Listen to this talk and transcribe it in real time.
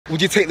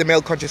Would you take the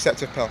male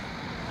contraceptive pill?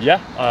 Yeah,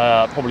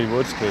 I probably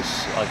would,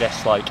 because I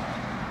guess like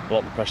a lot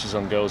of the pressure's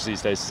on girls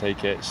these days to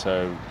take it,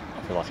 so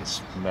I feel like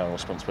it's male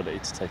responsibility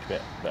to take a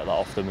bit of that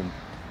off them and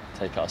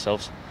take it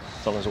ourselves.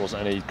 As long as there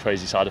wasn't any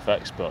crazy side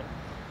effects, but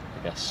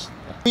I guess.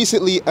 Yeah.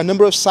 Recently, a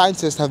number of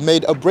scientists have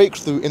made a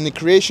breakthrough in the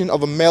creation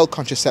of a male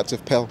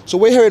contraceptive pill. So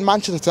we're here in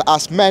Manchester to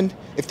ask men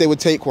if they would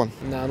take one.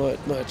 Nah, not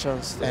a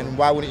chance. Though. And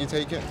why wouldn't you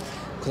take it?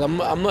 Because I'm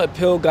not a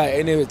pill guy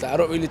anyways. Like, I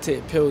don't really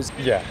take pills.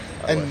 Yeah.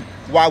 And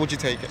why would you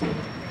take it?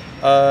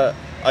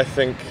 I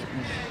think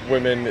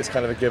women, it's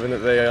kind of a given that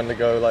they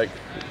undergo like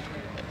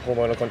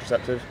hormonal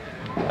contraceptive,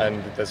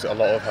 and there's a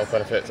lot of health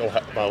benefits or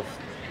health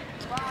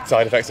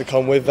side effects that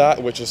come with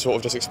that, which is sort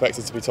of just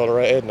expected to be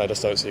tolerated, and I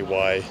just don't see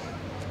why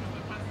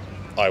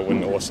I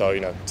wouldn't also,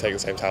 take the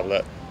same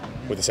tablet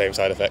with the same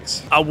side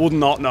effects. I would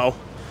not, no.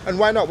 And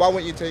why not? Why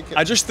wouldn't you take it?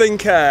 I just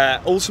think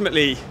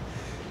ultimately,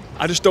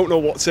 I just don't know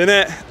what's in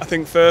it. I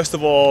think first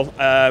of all,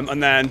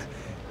 and then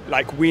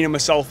like weaning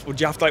myself,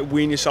 would you have to like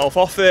wean yourself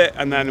off it,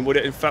 and then would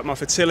it affect my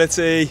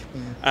fertility?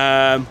 Isn't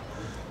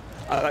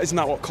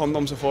that what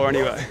condoms are for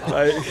anyway?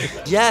 Like,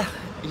 yeah,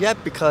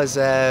 because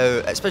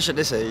especially at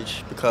this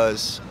age,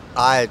 because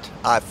I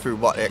through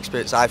what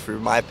experience I through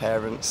my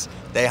parents,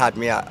 they had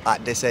me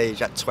at this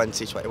age at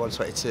 20, 21,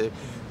 22.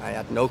 I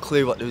had no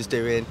clue what they was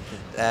doing.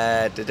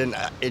 They didn't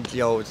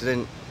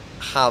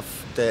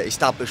have the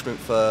establishment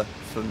for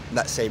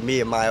let's say me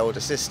and my older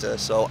sister.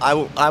 So I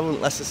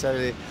wouldn't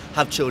necessarily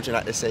have children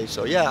at this age.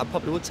 So yeah, I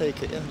probably would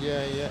take it.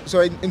 Yeah. So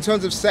in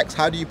terms of sex,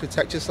 how do you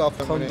protect yourself?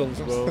 Condoms,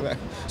 bro.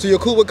 So you're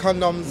cool with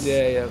condoms?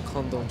 Yeah,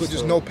 condoms. But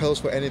just no pills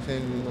for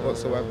anything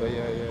whatsoever.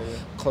 Yeah.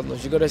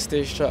 Condoms. You gotta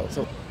stay strapped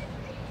up.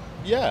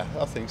 Yeah,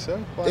 I think so.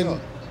 Why not?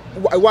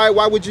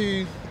 Why would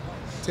you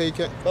take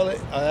it? Well,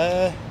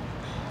 I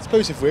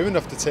suppose if women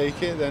have to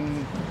take it,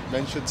 then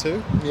men should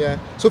too. Yeah.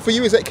 So for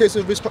you, is that a case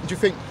of do you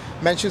think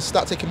men should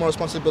start taking more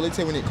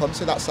responsibility when it comes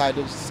to that side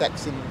of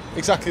sex and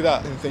exactly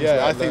that? And things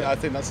yeah, like I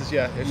think that's just,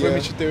 yeah. If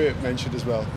women should do it, men should as well.